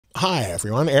Hi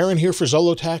everyone, Aaron here for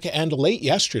Zollotech, and late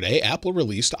yesterday, Apple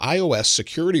released iOS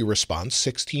Security Response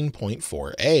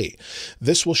 16.4a.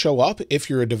 This will show up if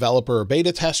you're a developer or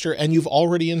beta tester and you've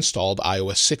already installed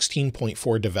iOS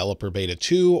 16.4 Developer Beta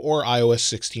 2 or iOS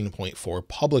 16.4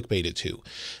 Public Beta 2.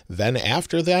 Then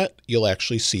after that, you'll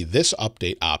actually see this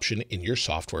update option in your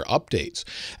software updates,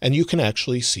 and you can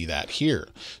actually see that here.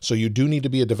 So you do need to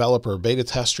be a developer or beta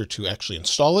tester to actually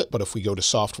install it, but if we go to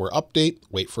Software Update,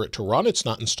 wait for it to run, it's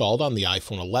not installed on the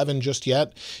iPhone 11 just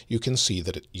yet, you can see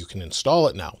that you can install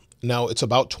it now. Now it's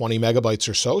about 20 megabytes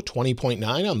or so,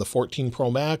 20.9 on the 14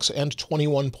 Pro Max and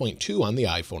 21.2 on the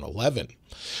iPhone 11.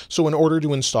 So in order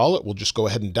to install it, we'll just go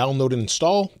ahead and download and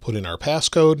install, put in our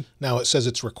passcode. Now it says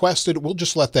it's requested. We'll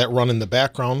just let that run in the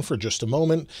background for just a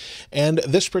moment. And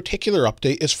this particular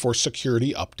update is for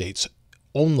security updates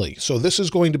only. So this is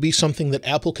going to be something that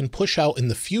Apple can push out in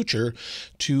the future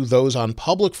to those on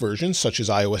public versions such as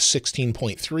iOS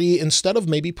 16.3 instead of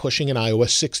maybe pushing an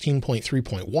iOS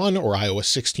 16.3.1 or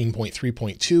iOS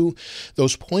 16.3.2.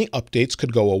 Those point updates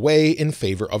could go away in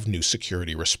favor of new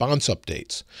security response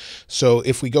updates. So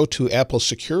if we go to Apple's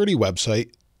security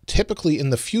website, typically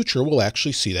in the future, we'll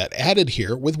actually see that added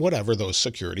here with whatever those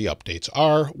security updates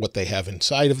are, what they have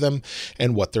inside of them,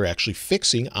 and what they're actually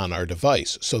fixing on our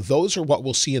device. So those are what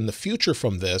we'll see in the future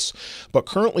from this. But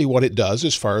currently what it does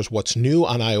as far as what's new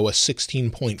on iOS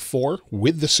 16.4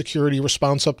 with the security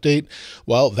response update,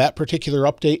 well, that particular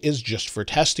update is just for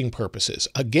testing purposes.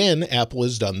 Again, Apple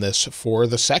has done this for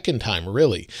the second time,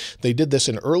 really. They did this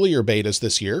in earlier betas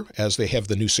this year as they have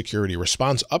the new security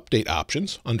response update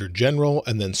options under General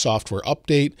and then Software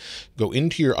Update. Go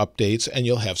into your updates and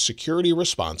you'll have security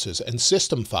responses and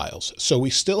system files. So we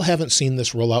still haven't seen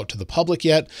this roll out to the public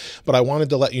yet, but I wanted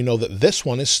to let you know that this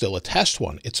one is still a test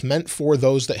one. It's meant for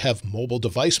those that have mobile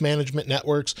device management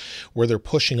networks where they're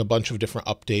pushing a bunch of different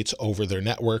updates over their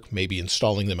network, maybe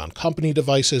installing them on company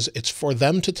devices. It's for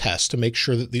them to test to make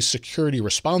sure that these security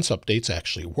response updates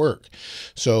actually work.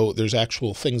 So there's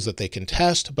actual things that they can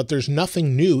test, but there's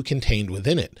nothing new contained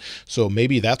within it. So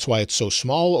maybe that's why it's so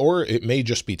small, or it may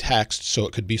just be text, so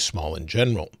it could be small in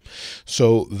general.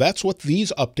 So that's what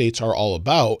these updates are all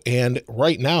about, and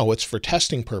right now it's for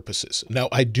testing purposes. Now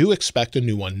I do expect a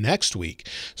new one next week,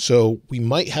 so we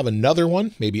might have another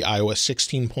one, maybe iOS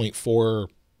 16.4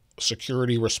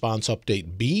 Security Response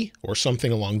Update B or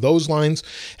something along those lines.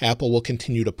 Apple will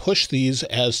continue to push these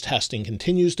as testing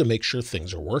continues to make sure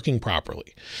things are working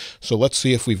properly. So let's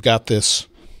see if we've got this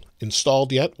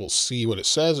installed yet. We'll see what it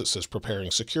says. It says preparing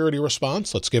security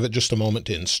response. Let's give it just a moment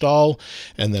to install,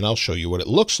 and then I'll show you what it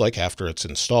looks like after it's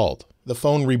installed. The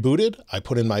phone rebooted. I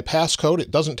put in my passcode. It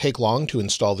doesn't take long to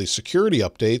install these security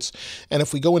updates. And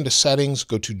if we go into settings,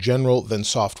 go to General, then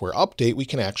Software Update, we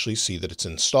can actually see that it's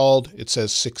installed. It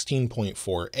says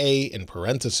 16.4a in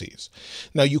parentheses.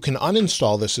 Now you can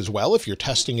uninstall this as well if you're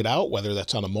testing it out, whether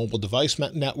that's on a mobile device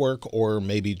network or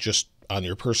maybe just on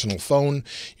your personal phone.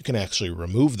 You can actually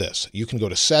remove this. You can go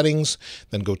to Settings,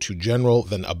 then go to General,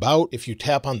 then About. If you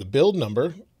tap on the build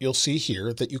number, you'll see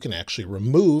here that you can actually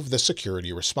remove the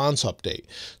security response update.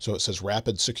 So it says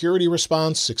Rapid Security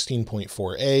Response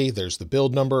 16.4a. There's the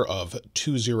build number of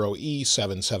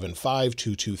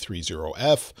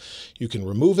 20E7752230F. You can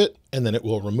remove it, and then it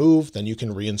will remove. Then you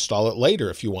can reinstall it later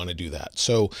if you want to do that.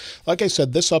 So like I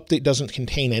said, this update doesn't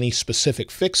contain any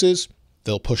specific fixes.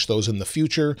 They'll push those in the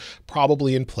future,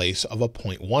 probably in place of a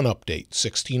 0.1 update.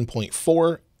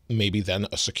 16.4, maybe then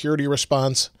a security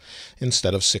response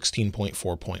instead of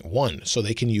 16.4.1. So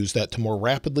they can use that to more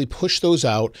rapidly push those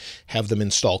out, have them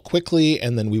install quickly,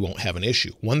 and then we won't have an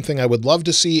issue. One thing I would love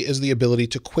to see is the ability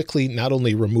to quickly not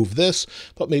only remove this,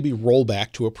 but maybe roll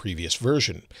back to a previous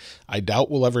version. I doubt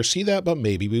we'll ever see that, but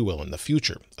maybe we will in the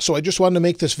future. So I just wanted to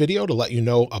make this video to let you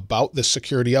know about this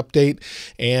security update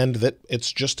and that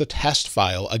it's just a test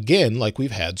file, again, like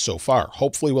we've had so far.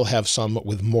 Hopefully we'll have some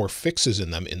with more fixes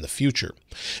in them in the future.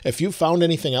 If you found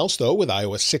anything else, though, with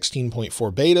iOS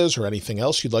 16.4 betas or anything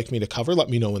else you'd like me to cover, let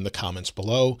me know in the comments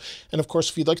below. And of course,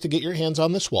 if you'd like to get your hands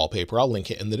on this wallpaper, I'll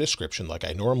link it in the description like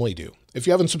I normally do. If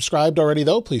you haven't subscribed already,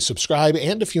 though, please subscribe.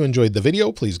 And if you enjoyed the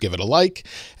video, please give it a like.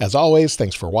 As always,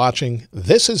 thanks for watching.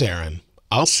 This is Aaron.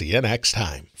 I'll see you next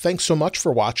time. Thanks so much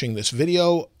for watching this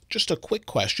video. Just a quick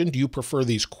question. Do you prefer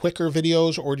these quicker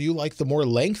videos or do you like the more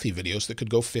lengthy videos that could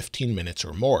go 15 minutes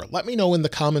or more? Let me know in the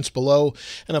comments below.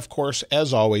 And of course,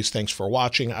 as always, thanks for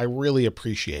watching. I really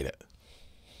appreciate it.